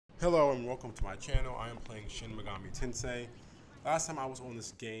Hello and welcome to my channel. I am playing Shin Megami Tensei. Last time I was on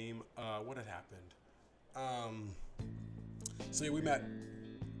this game, what had happened? So yeah, we met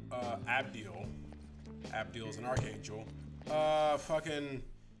Abdiel. Abdiel's an archangel.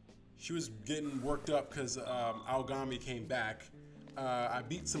 She was getting worked up because Aogami came back. I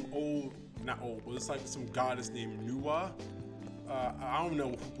beat some not old, but it's like some goddess named Nuwa. I don't know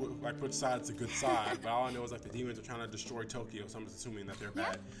which side's the good side, but all I know is like the demons are trying to destroy Tokyo, so I'm just assuming that they're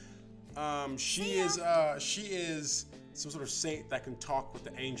bad. She is some sort of saint that can talk with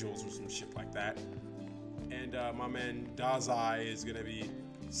the angels or some shit like that. And my man Dazai is gonna be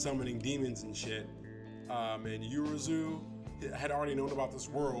summoning demons and shit. And Yuruzu had already known about this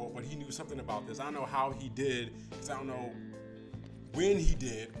world, but he knew something about this. I don't know how he did, because I don't know when he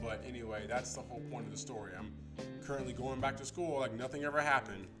did, but anyway, that's the whole point of the story. I'm currently going back to school like nothing ever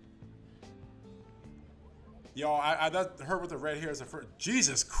happened. Yo, I her with the red hair is the first.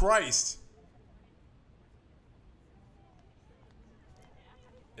 Jesus Christ!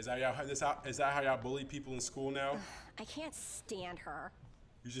 Is that how y'all bully people in school now? I can't stand her.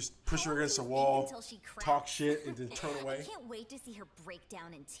 You just push her against the wall, talk shit, and then turn away? I can't wait to see her break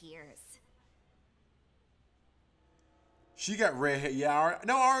down in tears. She got red hair. Yeah, I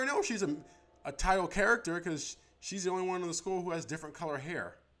already know she's a title character because she's the only one in the school who has different color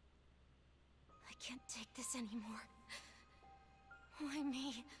hair. I can't take this anymore. Why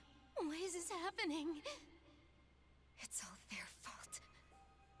me? Why is this happening? It's all their fault.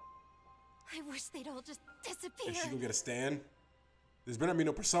 I wish they'd all just disappear. Is she gonna get a stand? There's better be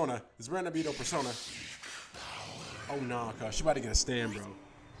no persona. Oh nah, cuz she about to get a stand, bro.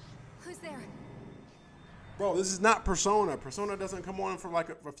 Who's there? Bro, this is not Persona. Persona doesn't come on for like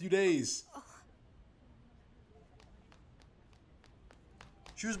a few days. Oh.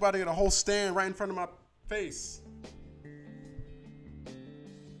 She was about to get a whole stand right in front of my face.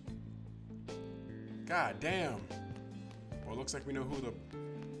 God damn. Well, it looks like we know who the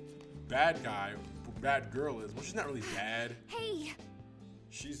bad girl is. Well, she's not really bad. Hey!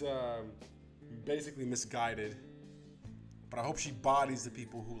 She's basically misguided. But I hope she bodies the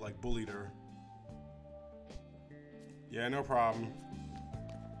people who like bullied her. Yeah, no problem.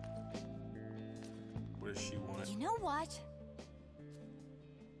 What does she want? You know what?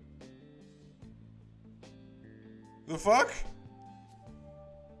 The fuck?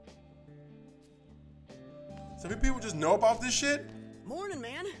 Some people just know about this shit? Morning,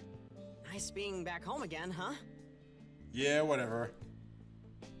 man. Nice being back home again, huh? Yeah, whatever.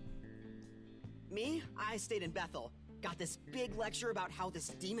 Me? I stayed in Bethel. Got this big lecture about how this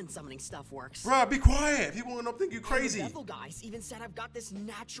demon summoning stuff works. Bruh, be quiet. People will think you crazy. And the Bethel guys even said I've got this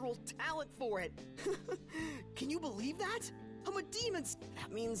natural talent for it. Can you believe that? I'm a demon.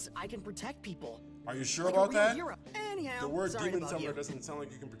 That means I can protect people. Are you sure like about that? Hero. Anyhow, the word demon summoner you. doesn't sound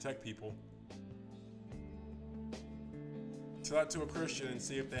like you can protect people. Tell that to a Christian and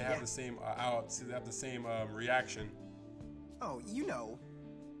see if they have the same reaction. Oh, you know.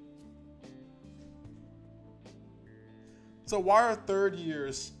 So why are third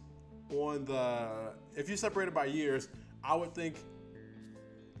years on the? If you separate it by years, I would think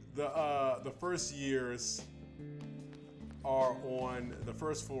the first years are on the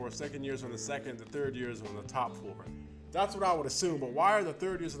first floor, second years on the second, the third years on the top floor. That's what I would assume. But why are the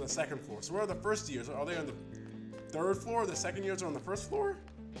third years on the second floor? So where are the first years? Are they on the third floor? The second years are on the first floor?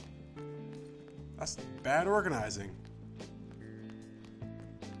 That's bad organizing.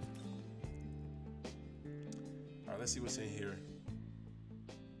 All right, let's see what's in here.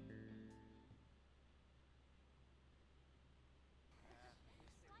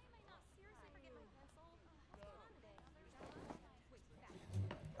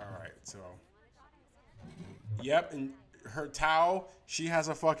 All right, so. Yep, and her Tao, she has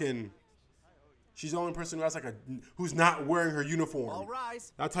a fucking. She's the only person who has like who's not wearing her uniform. All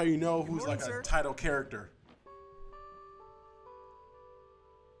rise. That's how you know who's morning, like sir. a title character.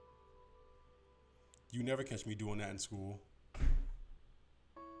 You never catch me doing that in school.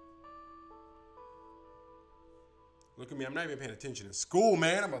 Look at me, I'm not even paying attention in school,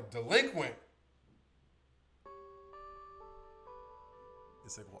 man. I'm a delinquent.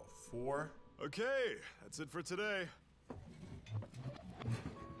 It's like, what, 4? Okay, that's it for today.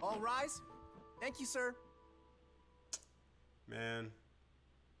 All rise. Thank you, sir. Man.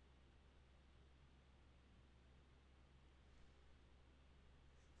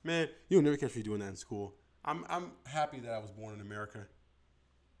 Man, you'll never catch me doing that in school. I'm happy that I was born in America.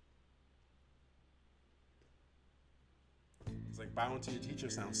 It's like bowing to your teacher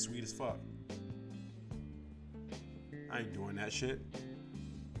sounds sweet as fuck. I ain't doing that shit.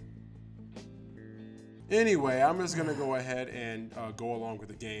 Anyway, I'm just gonna go ahead and go along with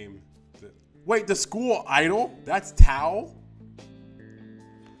the game. Wait, the school idol? That's Tao?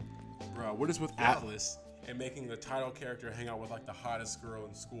 Bro, what is with Atlas and making the title character hang out with like the hottest girl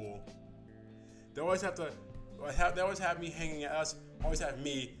in school? They always have me hanging at us. Always have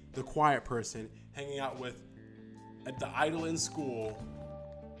me, the quiet person, hanging out with the idol in school.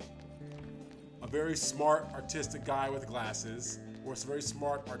 A very smart, artistic guy with glasses, or a very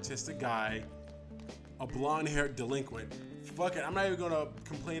smart, artistic guy. A blonde-haired delinquent. Fuck it, I'm not even gonna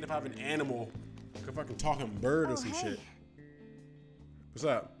complain if I have an animal, like a fucking talking bird or some shit. What's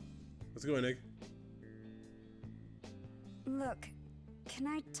up? What's going, Nick? Look, can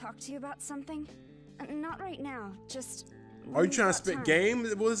I talk to you about something? Not right now, just... Are you trying to spit game?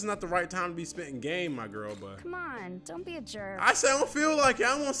 Well, this is not the right time to be spitting game, my girl, but... Come on, don't be a jerk. I said I don't feel like it.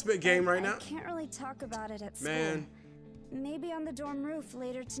 I don't want to spit game right now. I can't really talk about it at school. Man. Maybe on the dorm roof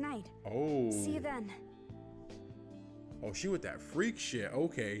later tonight. Oh. See you then. Oh, she with that freak shit.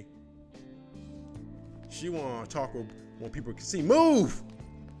 Okay. She want to talk when people can see. Move!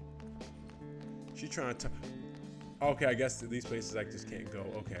 She trying to... Okay, I guess these places I just can't go.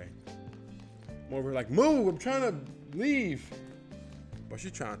 Okay. I'm over here like, move! I'm trying to leave. But she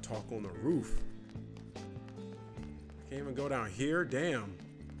trying to talk on the roof. Can't even go down here? Damn.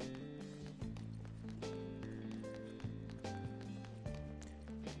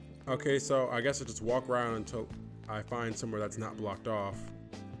 Okay, so I guess I'll just walk around until I find somewhere that's not blocked off.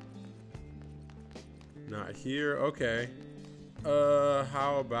 Not here. Okay.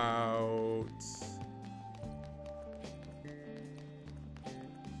 How about...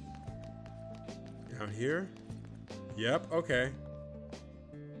 down here? Yep, okay.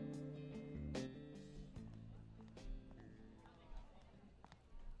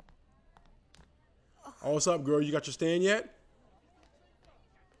 Oh, what's up, girl? You got your stand yet?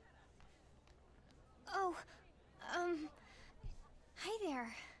 Oh, hi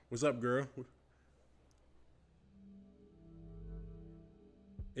there. What's up, girl?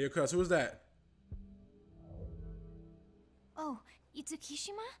 Hey, cuz, who was that? Oh,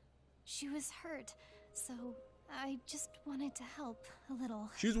 Itsukishima? She was hurt, so I just wanted to help a little.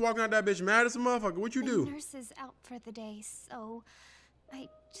 She was walking out that bitch mad as a motherfucker. What you do? The nurse is out for the day, so I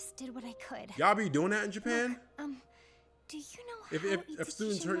just did what I could. Y'all be doing that in Japan? Look, do you know If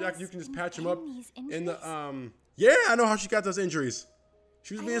students hurt, like, you can just patch them up in the injuries? Yeah, I know how she got those injuries.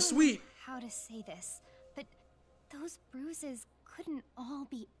 She was I being don't know sweet. how to say this, but those bruises couldn't all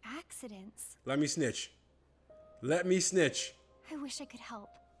be accidents. Let me snitch. Let me snitch. I wish I could help.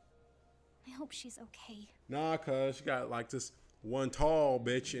 I hope she's okay. Nah, cuz she got like this one tall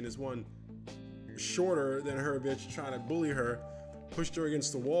bitch and this one shorter than her bitch trying to bully her, pushed her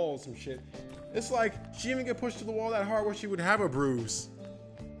against the wall or some shit. It's like she didn't even get pushed to the wall that hard where she would have a bruise.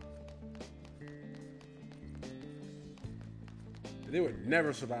 They would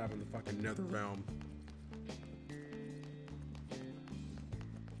never survive in the fucking nether realm.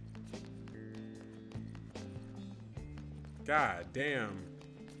 God damn.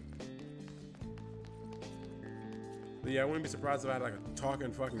 But yeah, I wouldn't be surprised if I had like a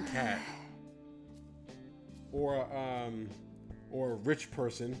talking fucking cat. Or a rich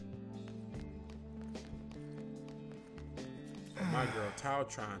person. My girl Tao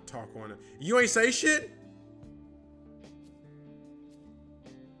trying to talk on it. You ain't say shit?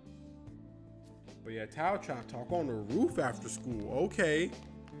 But yeah, Tao trying to talk on the roof after school. Okay.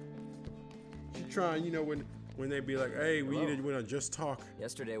 She trying, you know, when they be like, hey, we need to just talk.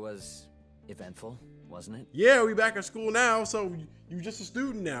 Yesterday was eventful, wasn't it? Yeah, we back at school now, so you just a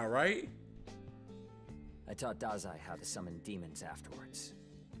student now, right? I taught Dazai how to summon demons afterwards.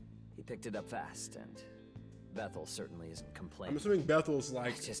 He picked it up fast, and Bethel certainly isn't complaining. I'm assuming Bethel's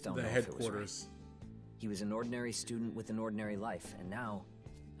like I just don't the know if it was headquarters. right. He was an ordinary student with an ordinary life, and now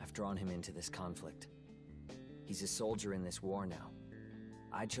I've drawn him into this conflict. He's a soldier in this war now.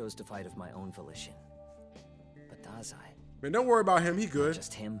 I chose to fight of my own volition. But Dazai... Man, don't worry about him, he Not good.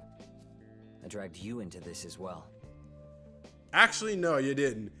 just him. I dragged you into this as well. Actually, no, you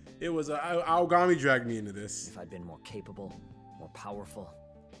didn't. It was Aogami dragged me into this. If I'd been more capable, more powerful,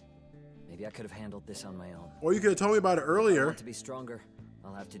 maybe I could have handled this on my own. Or you could have told me about it If I earlier. want to be stronger,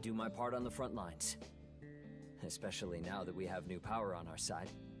 I'll have to do my part on the front lines. Especially now that we have new power on our side.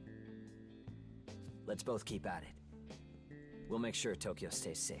 Let's both keep at it. We'll make sure Tokyo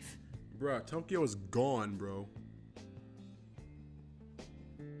stays safe. Bruh, Tokyo is gone, bro.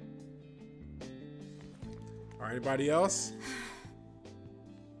 Alright, anybody else?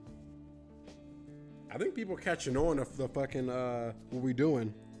 I think people catching on to the fucking, what we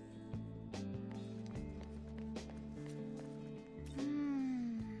doing.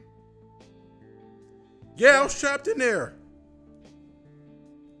 Yeah, I was trapped in there.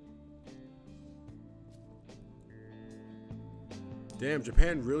 Damn,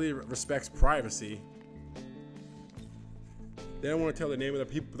 Japan really respects privacy. They don't want to tell the name of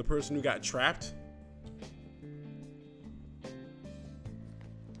the person who got trapped.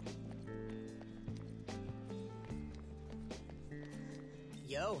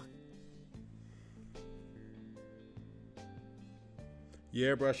 Yo.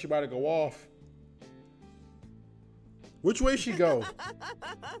 Yeah, bro, she about to go off. Which way she go?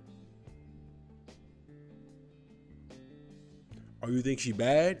 Oh, you think she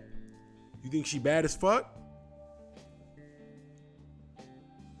bad? You think she bad as fuck?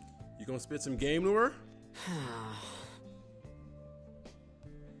 You gonna spit some game to her?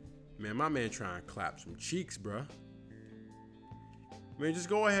 Man, my man trying to clap some cheeks, bruh. Man, just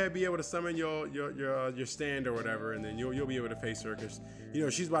go ahead, be able to summon your stand or whatever, and then you'll be able to face her, cause you know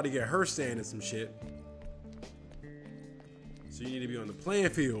she's about to get her stand and some shit. So you need to be on the playing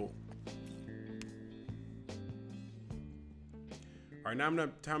field. All right, now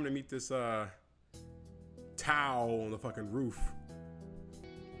time to meet this Tao on the fucking roof.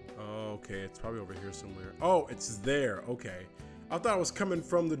 Okay, it's probably over here somewhere. Oh, it's there. Okay, I thought it was coming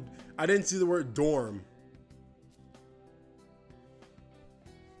from the. I didn't see the word dorm.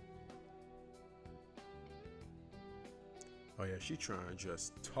 Oh yeah, she trying to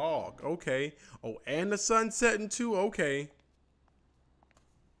just talk. Okay. Oh, and the sun's setting too. Okay.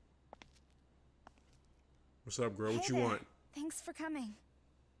 What's up, girl? What you want? Thanks for coming.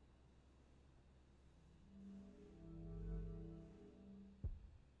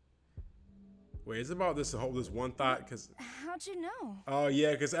 Wait, it's about this one thought, cause. How'd you know? Oh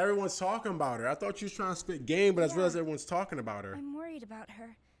yeah, cause everyone's talking about her. I thought you was trying to spit game, but I just realized everyone's talking about her. I'm worried about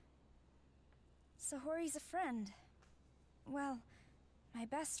her. Sahori's a friend. Well, my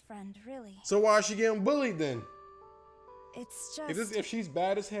best friend, really. So why is she getting bullied then? It's just If she's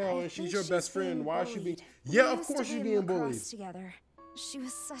bad as hell and she's your best friend, why is she being? We Yeah, of used to course she's play being bullied. lacrosse together. She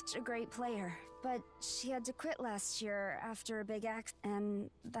was such a great player, but she had to quit last year after a big accident, and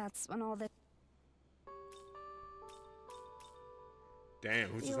that's when all the Damn,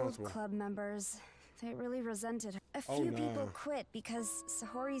 who's old responsible? club members, they really resented her. A Oh, few no. people quit because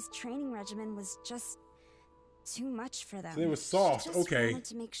Sahori's training regimen was just too much for them. So they were soft, She just okay. wanted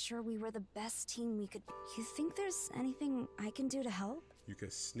to make sure we were the best team we could be. You think there's anything I can do to help? You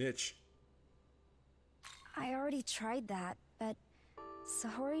could snitch. I already tried that, but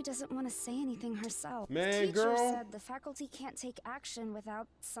Sahori doesn't want to say anything herself. Man, the teacher girl. said the faculty can't take action without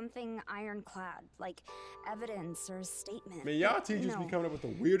something ironclad, like evidence or a statement. Man, y'all But, teachers you know, be coming up with the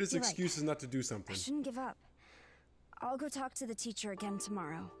weirdest you're right. excuses not to do I something. shouldn't give up. I'll go talk to the teacher again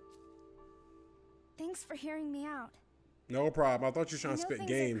tomorrow. Thanks for hearing me out. No problem. I thought you were trying I to know spit things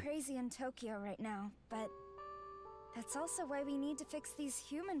game. are crazy in Tokyo right now, but that's also why we need to fix these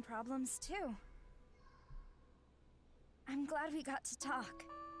human problems too. I'm glad we got to talk.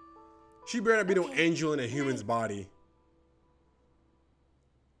 She better not be no Okay, angel in a human's right. body.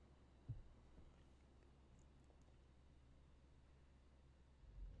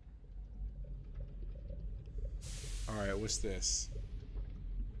 All right, what's this?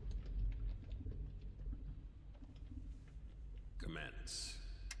 Commence.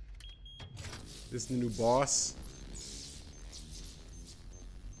 This the new boss?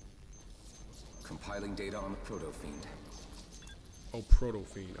 Compiling data on the proto-fiend. Oh,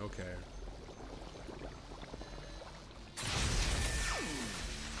 proto-fiend. Okay.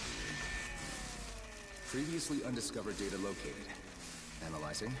 Previously undiscovered data located.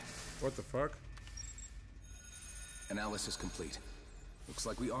 Analyzing. What the fuck? Analysis complete. Looks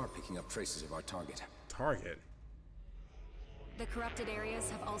like we are picking up traces of our target. Target. The corrupted areas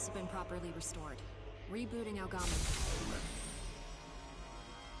have also been properly restored. Rebooting Megami.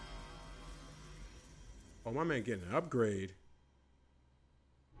 Oh, my man getting an upgrade.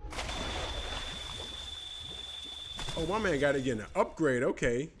 Oh, my man got to get an upgrade.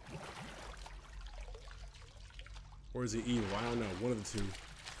 Okay. Or is he evil? I don't know. One of the two.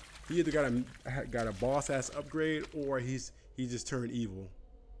 He either got a boss ass upgrade, or he just turned evil.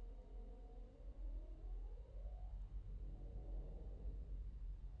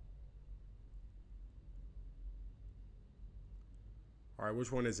 All right,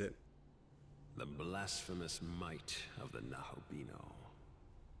 which one is it? The blasphemous might of the Nahobino.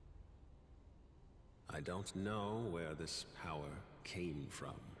 I don't know where this power came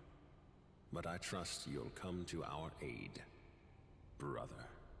from, but I trust you'll come to our aid, brother.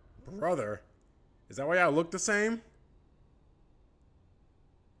 Brother? Is that why y'all look the same?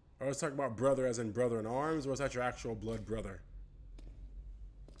 Or let's talk about brother as in brother in arms, or is that your actual blood brother?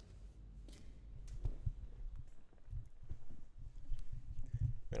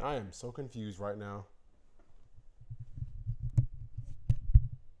 Man, I am so confused right now.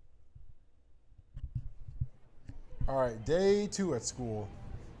 Alright, day 2 at school.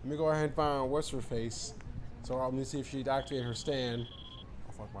 Let me go ahead and find what's her face. So let me see if she'd activate her stand.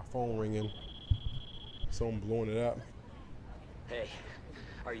 Oh fuck, my phone ringing. Someone blowing it up. Hey,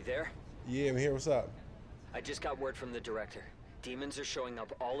 are you there? Yeah, I'm here. What's up? I just got word from the director. Demons are showing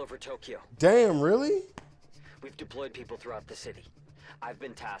up all over Tokyo. Damn, really? We've deployed people throughout the city. I've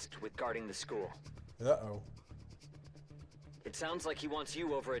been tasked with guarding the school. Uh-oh. It sounds like he wants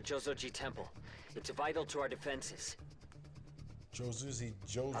you over at Jozoji Temple. It's vital to our defenses.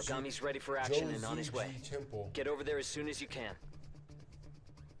 Agami's ready for action and on his way. Temple. Get over there as soon as you can.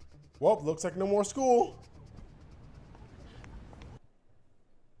 Well, looks like no more school.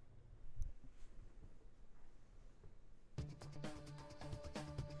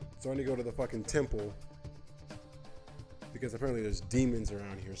 So I need to go to the fucking temple. Because apparently there's demons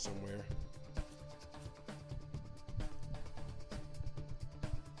around here somewhere.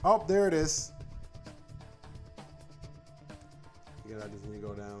 Oh, there it is. I just need to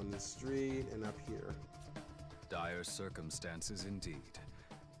go down the street and up here. Dire circumstances indeed.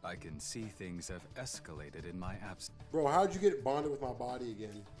 I can see things have escalated in my absence. Bro, how'd you get bonded with my body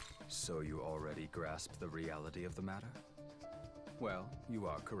again? So you already grasp the reality of the matter? Well, you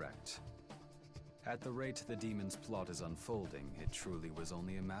are correct. At the rate the demon's plot is unfolding, it truly was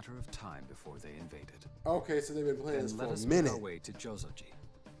only a matter of time before they invaded. Okay, so they've been playing this for a minute. Let us make our way to Jozoji.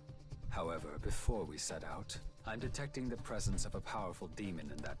 However, before we set out, I'm detecting the presence of a powerful demon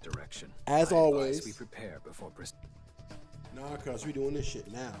in that direction. As always, we prepare before proceeding. Nah, cuz we doing this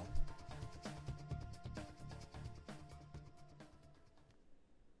shit now.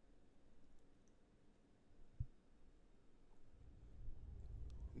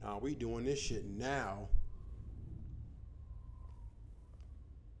 Nah, we doing this shit now.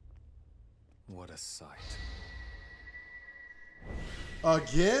 What a sight.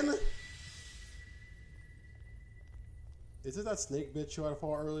 Again? Is it that snake bitch you had to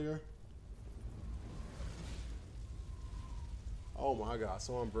fall earlier? Oh my god,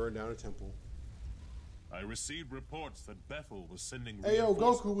 someone burned down a temple. I received reports that Bethel was sending Hey yo,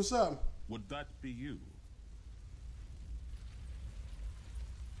 Goku, what's up? Would that be you?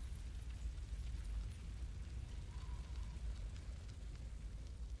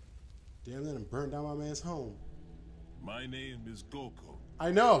 Damn, that done burned down my man's home. My name is Goku.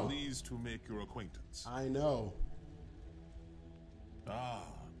 I know. Pleased to make your acquaintance. I know. Ah,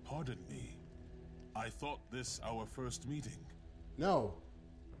 pardon me. I thought this our first meeting. No.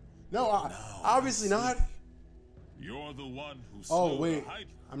 No, obviously not. You're the one who slew the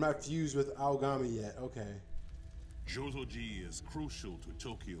Hydra. I'm not fused with Aogami yet. Okay. Jozoji is crucial to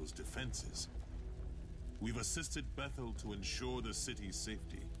Tokyo's defenses. We've assisted Bethel to ensure the city's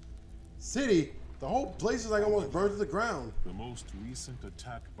safety. City? The whole place is like almost burned to the ground. The most recent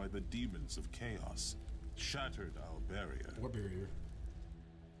attack by the demons of chaos shattered our barrier. What barrier?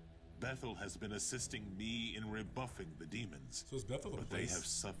 Bethel has been assisting me in rebuffing the demons. So is Bethel the place? But they have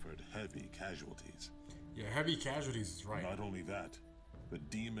suffered heavy casualties. Yeah, heavy casualties is right. Not only that, the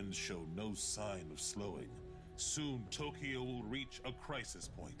demons show no sign of slowing. Soon, Tokyo will reach a crisis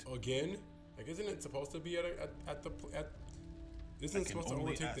point. Again? Like, isn't it supposed to be isn't it supposed to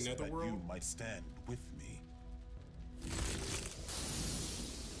overtake the netherworld? You might stand with me.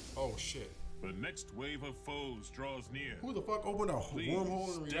 Oh shit. The next wave of foes draws near. Who the fuck opened a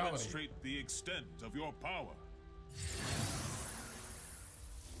wormhole in reality? Demonstrate the extent of your power.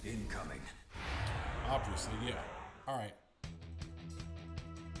 Incoming. Obviously, yeah. Alright.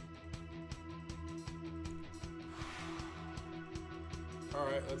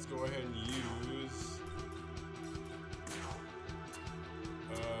 Alright, let's go ahead and use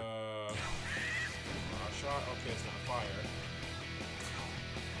shot. Okay, it's not fire.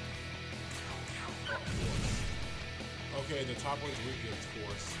 Oh, force. Okay, the top one's weak against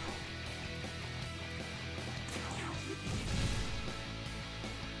force.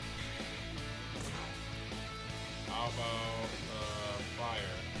 How about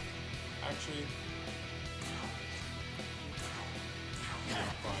fire? Actually, yeah,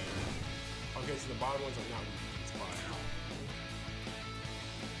 fire. Okay, so the bottom ones are not weak against fire.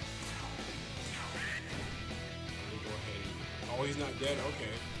 Oh, he's not dead?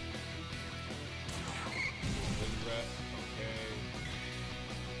 Okay. Wind breath. Okay.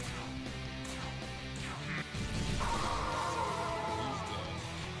 He's dead.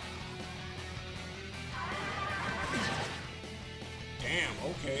 Damn,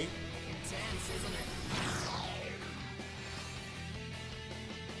 okay. Intense, isn't it?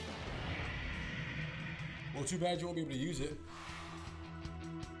 Well, too bad you won't be able to use it.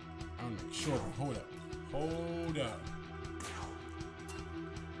 want to make sure, but hold up. Hold up.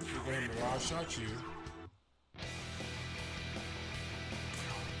 Let me go ahead and Mirage shot you.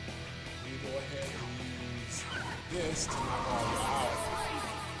 Let me go ahead and use this to knock all you out.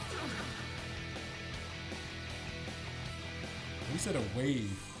 We said a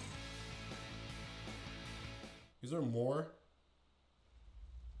wave. Is there more?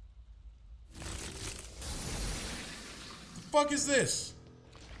 The fuck is this?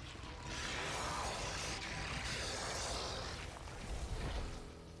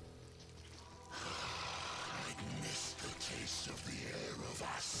 I miss the taste of the air of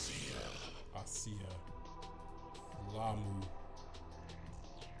Asiya. Asiya. Lamu.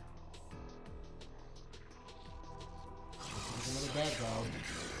 Another bad guy.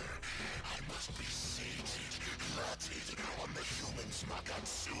 I must be sated, glutted on the human's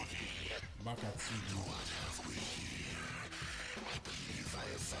Makatsugi. Makatsugi. What have we here? I believe I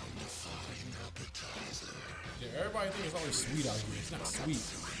have found a fine appetizer. Yeah, everybody thinks it's always sweet out here. It's not sweet.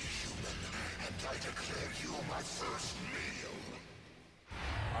 And I declare you my first meal.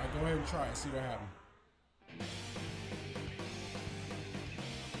 Alright, go ahead and try it. See what happens.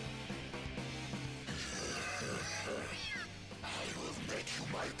 Make you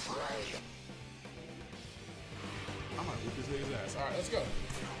my prey. I might whip this nigga's ass. Alright, let's go.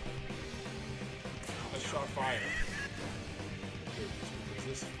 Let's shot fire.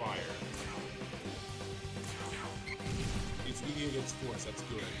 Resist fire. It's weak against force, that's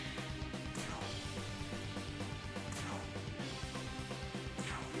good.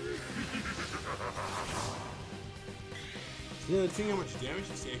 Yeah, seeing how much damage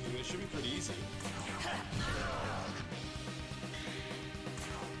he's taking, this should be pretty easy.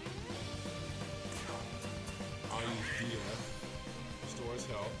 I'll use Dia. Restore his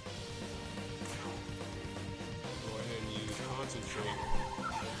health. Go ahead and use Concentrate.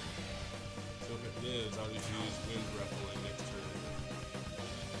 So if it lives, I'll just use Wind Breath on next turn.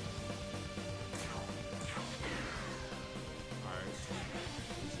 Alright.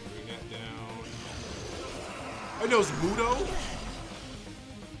 So bring that down. I know it's Mudo?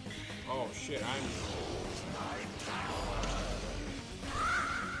 Oh shit, oh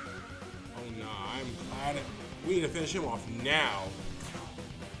nah, I'm glad we need to finish him off now.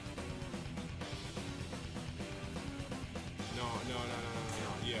 No,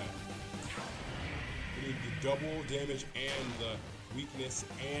 yeah. We need the double damage and the weakness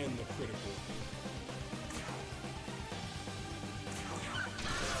and the critical.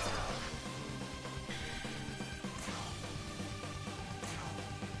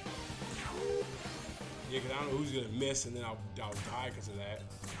 Yeah, because I don't know who's going to miss, and then I'll die because of that.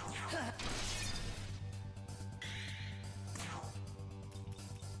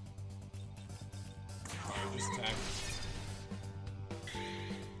 Alright, just attack.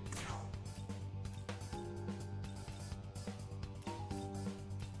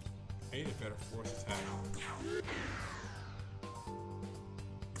 I need a better force attack.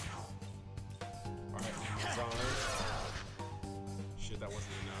 Alright, Amazon. Shit, that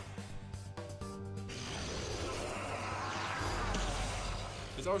wasn't enough.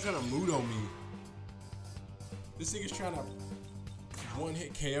 It's always trying to Mudo me. This nigga's trying to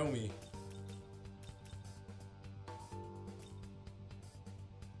one-hit KO me.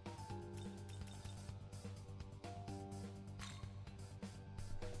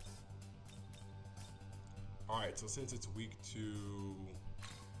 Alright, so since it's weak to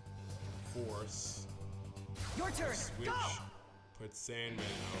force, your turn. Switch, go! Put Sandman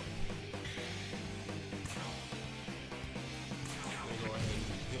out. Then go ahead and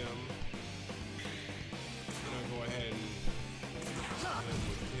do him. Then I'll go ahead and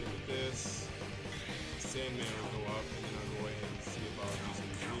hit him with this. Sandman will go up, and then I'll go ahead and see if I'll use him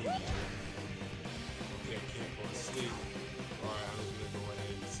Dream Eater. Okay, I can't go to sleep. Alright, I'm just gonna go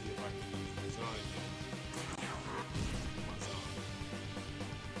ahead and see if I can use Mazan again.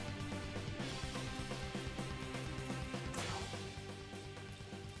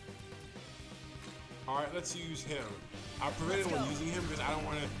 Alright, let's use him. I prevented him from using him because I don't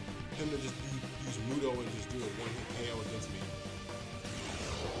want him to just use Mudo and just do a one-hit KO against me.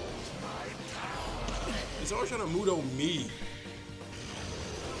 It's always trying to Mudo me.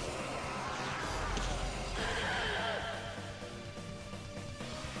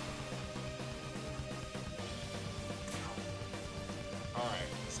 Alright,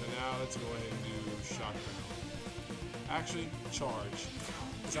 so now let's go ahead and do Shotgun. Actually, charge.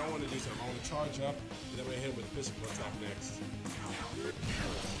 Because I want to do something. I want to charge up, and then I'm going to hit him with a physical attack next.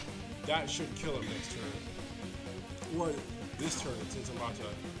 That should kill him next turn. Or this turn, since I'm about to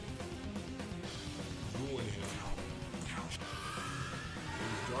ruin him.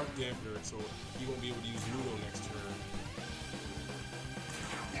 Dark Dampener, so he won't be able to use Ludo next turn.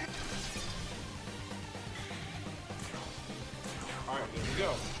 Alright, there we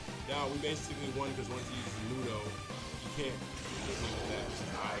go. Now we basically won because once he uses Ludo, you can't hit me with that.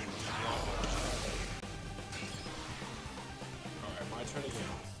 Alright, my turn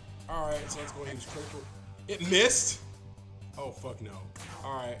again. Alright, so let's go ahead and use critical. It missed? Oh, fuck no.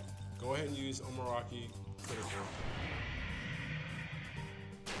 Alright, go ahead and use Omaraki critical.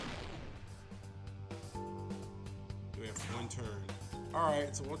 We have one turn.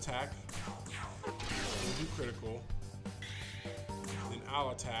 Alright, so we'll attack. We'll do critical. Then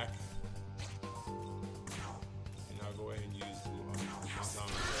I'll attack. And I'll go ahead and use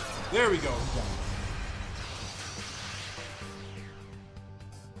there we go.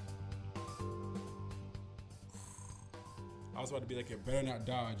 I was about to be like, it better not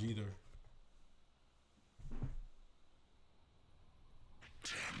dodge either.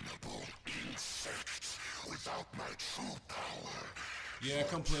 Damnable insects without my true power. Yeah,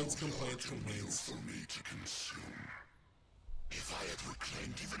 complaints. For me to consume. If I had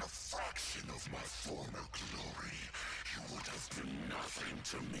reclaimed even a fraction of my former glory, you would have been nothing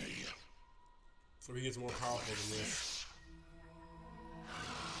to me. So he gets more powerful than this.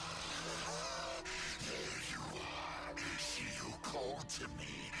 There you are. She who called to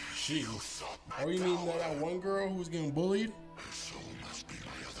me. She? Oh, you mean that one girl who was getting bullied? Her soul must be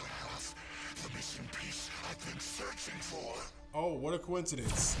my other half. The missing piece I've been searching for. Oh, what a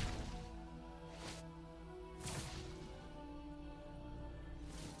coincidence.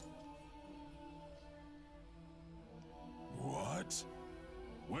 What?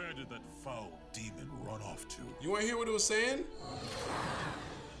 Where did that foul demon run off to? You want to hear what it was saying?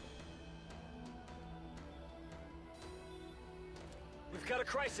 We've got a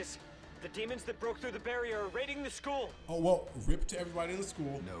crisis. The demons that broke through the barrier are raiding the school. Oh, well, rip to everybody in the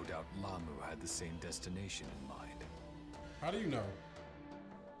school. No doubt Lamu had the same destination in mind. How do you know?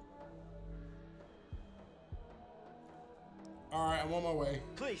 Alright, I'm on my way.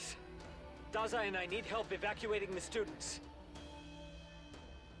 Please. Dazai and I need help evacuating the students.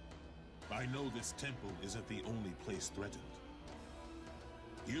 I know this temple isn't the only place threatened.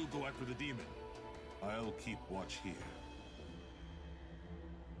 You go after the demon. I'll keep watch here.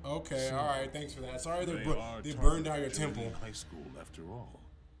 Okay, So, alright, thanks for that. Sorry they are burned down your targeted temple. in high school after all.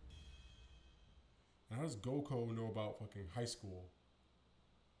 And how does Goko know about fucking high school?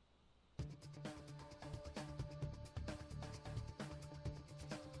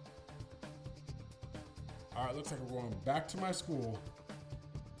 Alright, looks like we're going back to my school.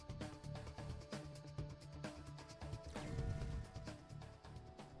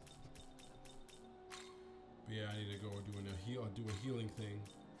 But yeah, I need to go do a healing thing.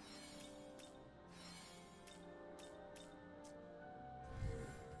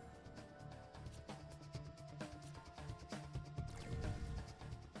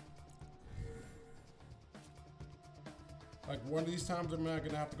 Like one of these times, I'm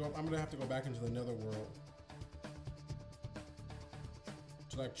gonna have to go back into the netherworld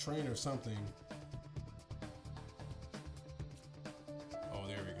to like train or something. Oh,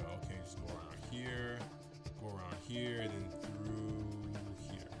 there we go. Okay, just go around here, then through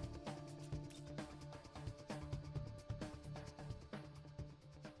here.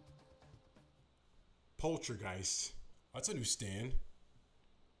 Poltergeist. That's a new stand.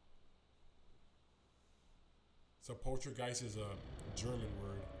 So poltergeist is a German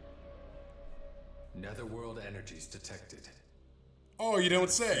word. Netherworld energies detected. Oh, you don't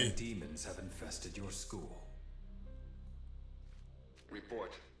say. Demons have infested your school.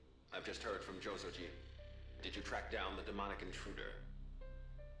 Report. I've just heard from Jozoji. Did you track down the demonic intruder?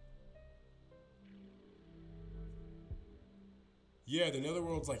 Yeah, the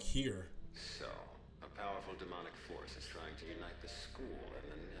netherworld's like here. So, a powerful demonic force is trying to unite the school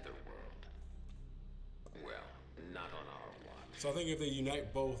and the netherworld. Well, not on our watch. So I think if they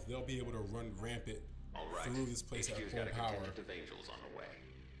unite both, they'll be able to run rampant through this place at HQ's full got a power. contingent of angels on the way.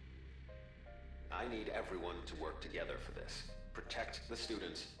 I need everyone to work together for this. Protect the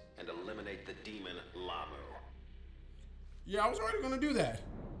students and eliminate the demon Lamu. Yeah, I was already gonna do that.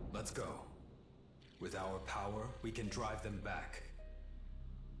 Let's go. With our power, we can drive them back.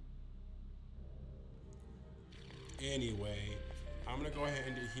 Anyway, I'm gonna go ahead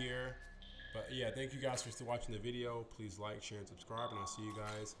and end it here. But yeah, thank you guys for still watching the video. Please like, share, and subscribe, and I'll see you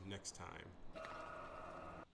guys next time.